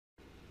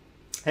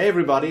Hey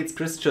everybody, it's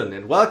Christian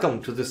and welcome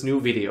to this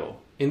new video.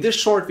 In this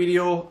short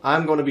video,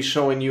 I'm going to be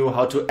showing you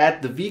how to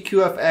add the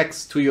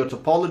vQFX to your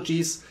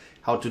topologies,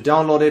 how to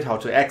download it, how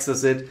to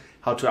access it,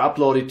 how to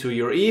upload it to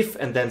your EVE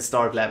and then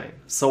start labbing.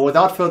 So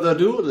without further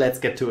ado, let's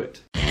get to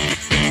it.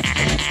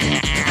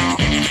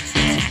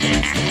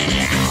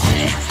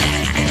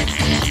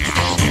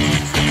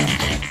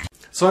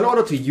 So in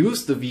order to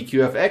use the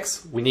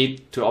vQFX, we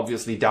need to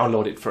obviously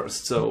download it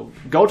first. So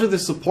go to the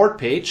support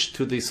page,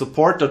 to the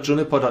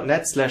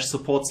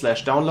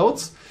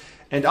support.juniper.net/support/downloads.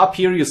 And up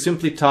here you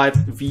simply type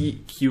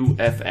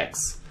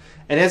vQFX.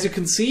 And as you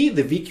can see,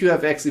 the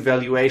vQFX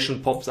evaluation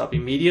pops up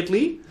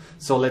immediately.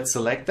 So let's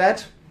select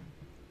that.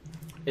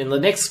 In the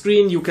next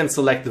screen, you can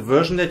select the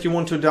version that you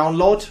want to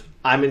download.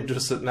 I'm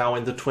interested now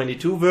in the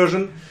 22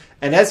 version.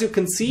 And as you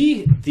can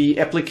see, the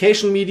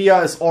application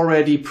media is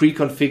already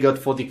pre-configured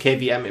for the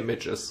KVM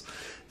images.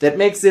 That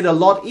makes it a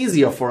lot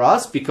easier for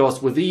us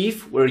because with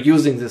EVE, we're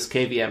using these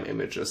KVM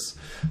images.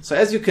 So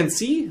as you can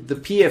see, the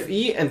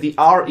PFE and the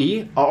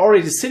RE are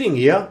already sitting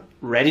here,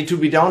 ready to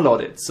be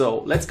downloaded.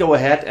 So let's go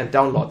ahead and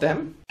download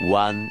them.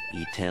 One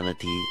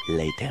eternity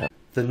later.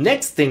 The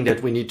next thing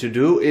that we need to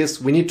do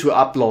is we need to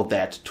upload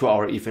that to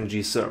our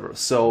EVE-NG server.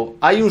 So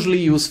I usually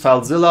use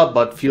FileZilla,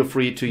 but feel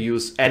free to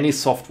use any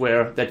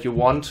software that you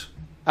want.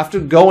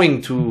 After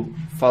going to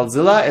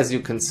FileZilla, as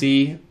you can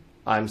see,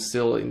 I'm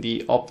still in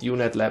the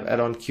opt-Juniper Lab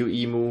add-on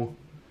QEMU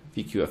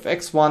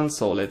vQFX one.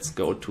 So let's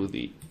go to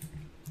the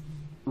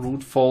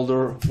root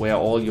folder where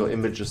all your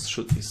images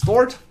should be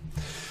stored.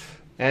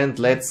 And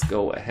let's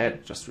go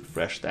ahead, just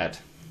refresh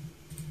that.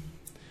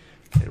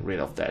 Get rid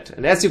of that.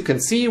 And as you can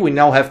see, we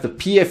now have the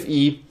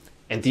PFE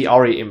and the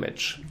RE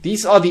image.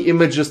 These are the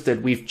images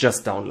that we've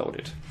just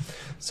downloaded.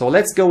 So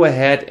let's go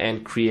ahead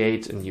and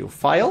create a new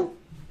file.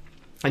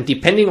 And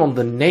depending on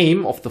the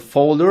name of the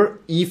folder,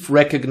 EVE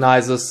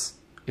recognizes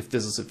if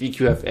this is a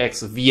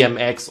vQFX, a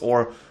VMX,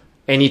 or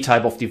any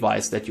type of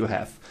device that you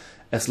have,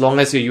 as long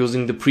as you're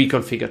using the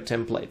pre-configured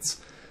templates.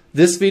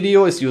 This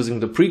video is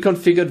using the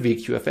pre-configured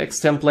vQFX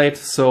template,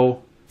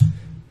 so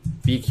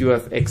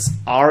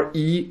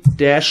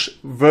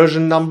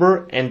vQFX-RE-version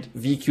number and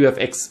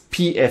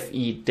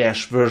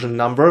vQFX-PFE-version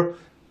number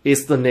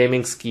is the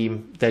naming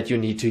scheme that you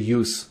need to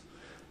use.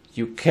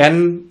 You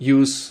can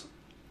use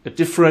a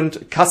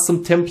different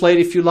custom template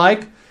if you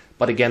like,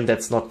 but again,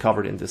 that's not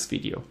covered in this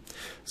video.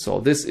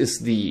 So this is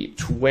the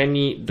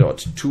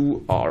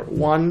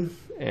 20.2R1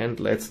 and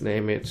let's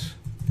name it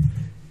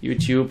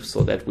YouTube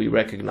so that we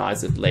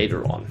recognize it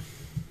later on.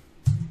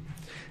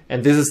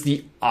 And this is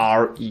the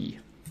RE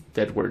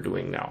that we're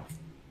doing now.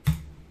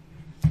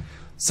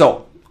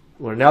 So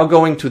we're now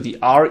going to the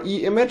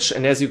RE image,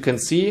 and as you can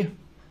see,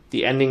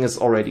 the ending is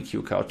already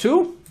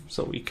QCOW2,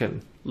 so we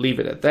can leave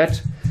it at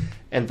that.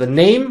 And the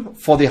name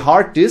for the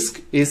hard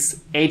disk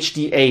is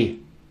hda.qcow2.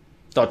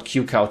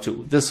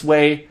 This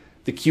way,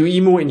 the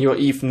QEMU in your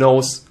EVE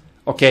knows,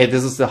 okay,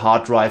 this is the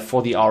hard drive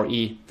for the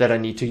RE that I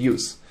need to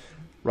use.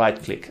 Right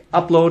click,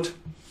 upload.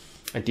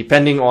 And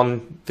depending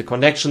on the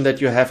connection that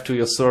you have to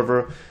your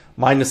server,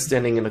 mine is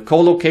standing in a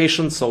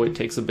co-location, so it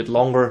takes a bit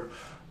longer.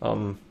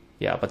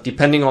 But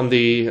depending on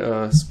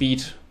the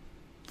speed,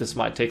 this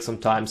might take some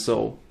time.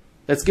 So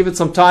let's give it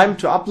some time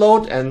to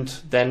upload and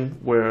then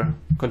we're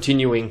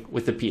continuing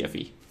with the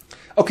PFE.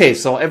 Okay,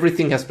 so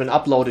everything has been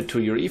uploaded to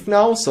your EVE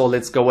now. So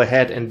let's go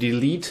ahead and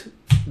delete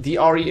the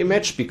RE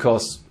image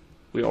because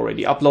we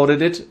already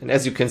uploaded it. And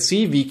as you can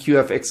see,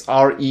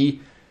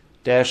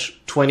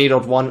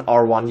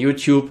 vQFX-RE-20.1R1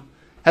 YouTube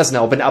has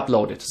now been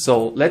uploaded.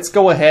 So let's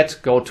go ahead,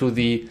 go to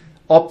the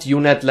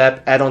opt-Juniper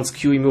Lab add-ons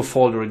QEMU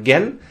folder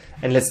again,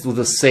 and let's do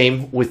the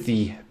same with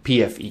the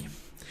PFE.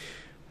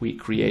 We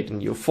create a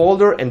new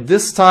folder, and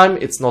this time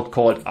it's not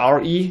called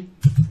RE,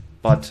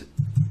 but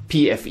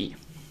PFE.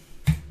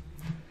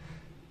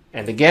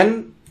 And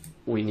again,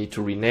 we need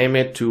to rename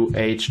it to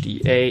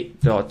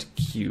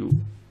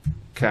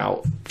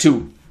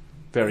hda.qcow2.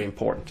 Very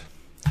important.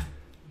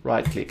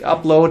 Right click,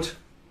 upload,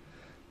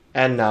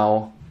 and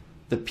now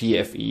the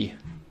PFE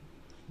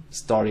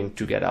starting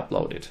to get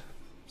uploaded.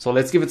 So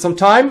let's give it some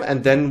time,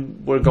 and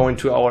then we're going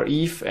to our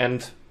EVE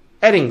and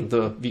adding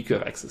the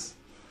vQFXs.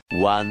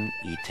 One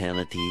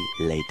eternity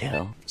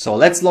later. So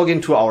let's log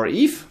into our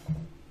EVE.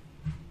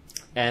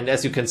 And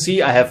as you can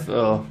see, I have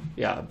a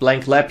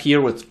blank lab here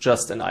with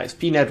just an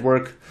ISP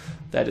network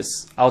that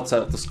is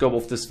outside of the scope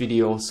of this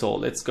video. So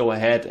let's go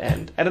ahead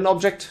and add an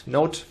object,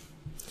 note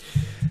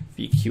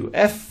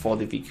VQF for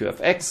the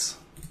vQFX.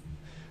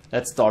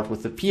 Let's start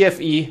with the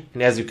PFE.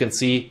 And as you can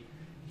see,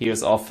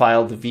 here's our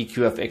file, the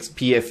vQFX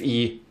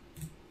PFE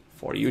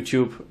for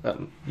YouTube.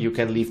 You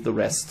can leave the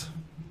rest.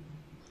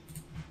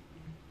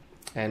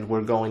 And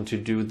we're going to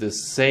do the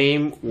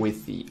same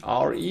with the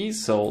RE.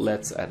 So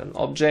let's add an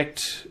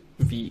object,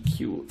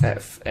 vQFX-RE.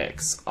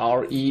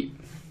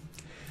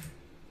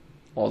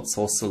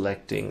 Also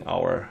selecting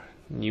our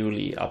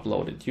newly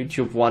uploaded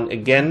YouTube one.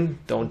 Again,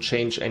 don't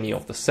change any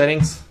of the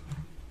settings.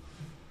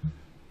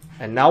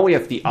 And now we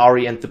have the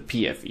RE and the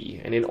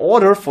PFE. And in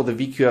order for the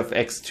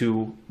vQFX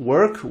to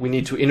work, we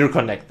need to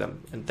interconnect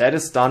them. And that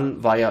is done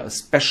via a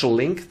special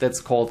link that's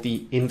called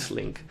the int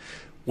link.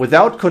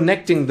 Without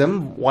connecting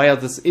them via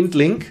this int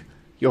link,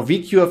 your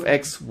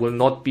vQFX will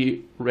not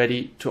be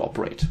ready to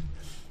operate.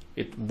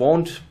 It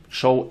won't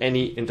show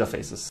any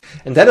interfaces.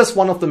 And that is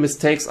one of the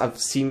mistakes I've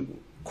seen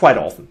quite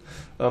often.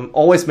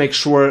 Always make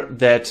sure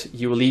that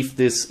you leave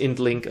this int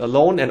link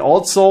alone. And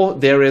also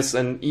there is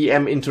an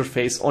EM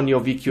interface on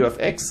your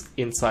vQFX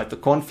inside the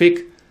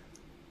config.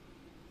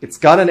 It's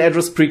got an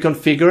address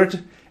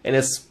pre-configured, and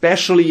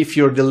especially if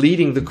you're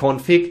deleting the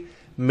config,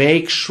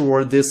 make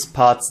sure this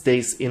part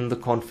stays in the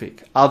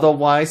config.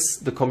 Otherwise,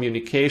 the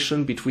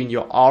communication between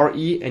your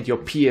RE and your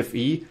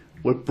PFE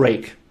will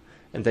break.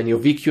 And then your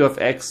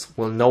vQFX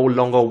will no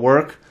longer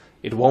work.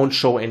 It won't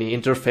show any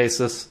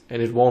interfaces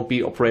and it won't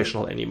be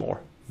operational anymore.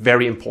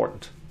 Very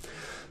important.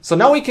 So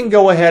now we can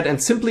go ahead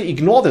and simply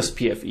ignore this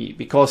PFE,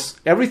 because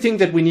everything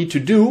that we need to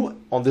do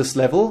on this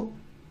level,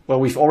 well,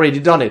 we've already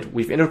done it.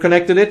 We've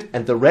interconnected it,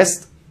 and the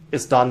rest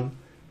is done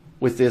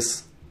with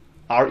this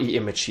RE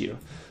image here.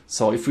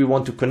 So if we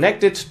want to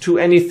connect it to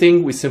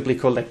anything, we simply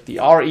select the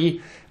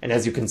RE. And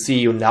as you can see,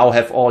 you now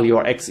have all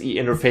your XE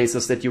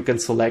interfaces that you can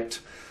select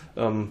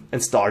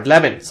and start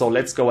labbing. So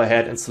let's go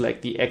ahead and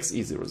select the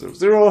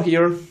XE000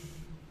 here.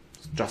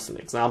 Just an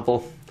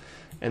example.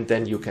 And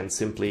then you can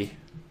simply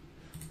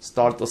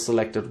start the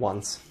selected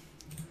ones.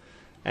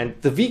 And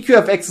the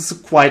vQFX is a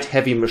quite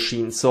heavy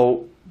machine,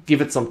 so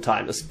give it some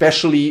time,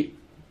 especially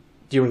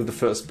during the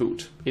first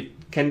boot.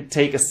 It can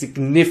take a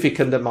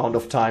significant amount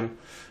of time.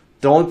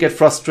 Don't get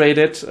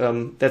frustrated.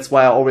 That's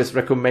why I always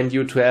recommend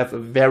you to have a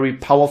very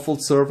powerful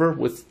server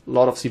with a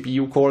lot of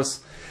CPU cores,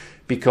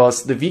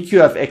 because the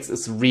vQFX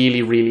is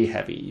really, really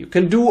heavy. You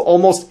can do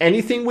almost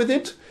anything with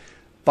it,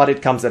 but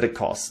it comes at a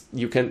cost.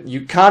 You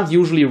can't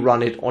usually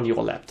run it on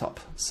your laptop.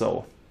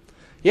 So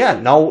yeah,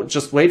 now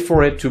just wait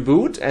for it to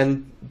boot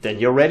and then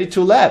you're ready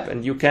to lab,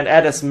 and you can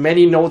add as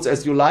many nodes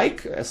as you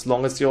like as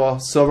long as your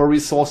server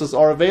resources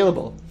are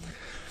available.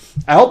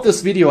 I hope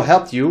this video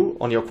helped you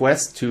on your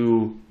quest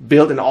to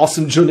build an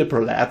awesome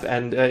Juniper lab,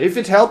 and if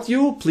it helped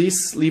you,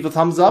 please leave a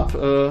thumbs up.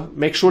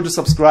 Make sure to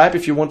subscribe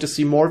if you want to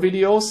see more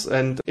videos,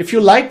 and if you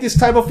like this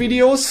type of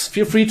videos,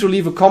 feel free to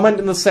leave a comment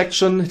in the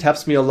section. It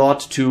helps me a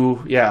lot to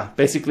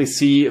basically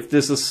see if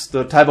this is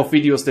the type of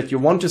videos that you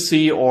want to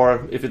see,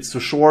 or if it's too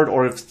short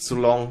or if it's too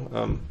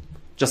long.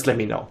 Just let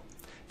me know.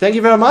 Thank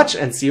you very much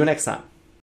and see you next time.